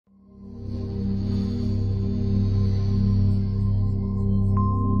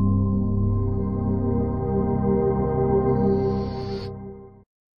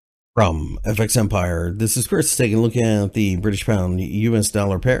From FXEmpire, this is Chris taking a look at the British pound US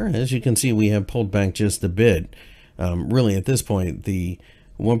dollar pair. As you can see, we have pulled back just a bit. Really, at this point, the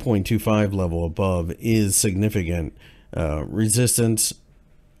 1.25 level above is significant. Resistance,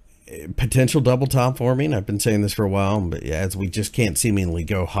 potential double top forming. I've been saying this for a while, but as we just can't seemingly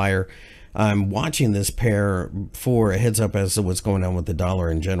go higher. I'm watching this pair for a heads up as to what's going on with the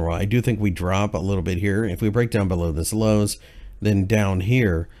dollar in general. I do think we drop a little bit here. If we break down below this lows, then down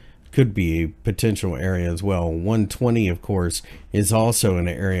here could be a potential area as well. 120, of course, is also an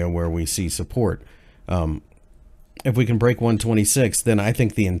area where we see support. If we can break 126, then I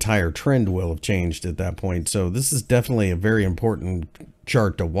think the entire trend will have changed at that point. So this is definitely a very important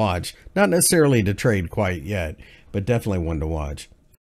chart to watch. Not necessarily to trade quite yet, but definitely one to watch.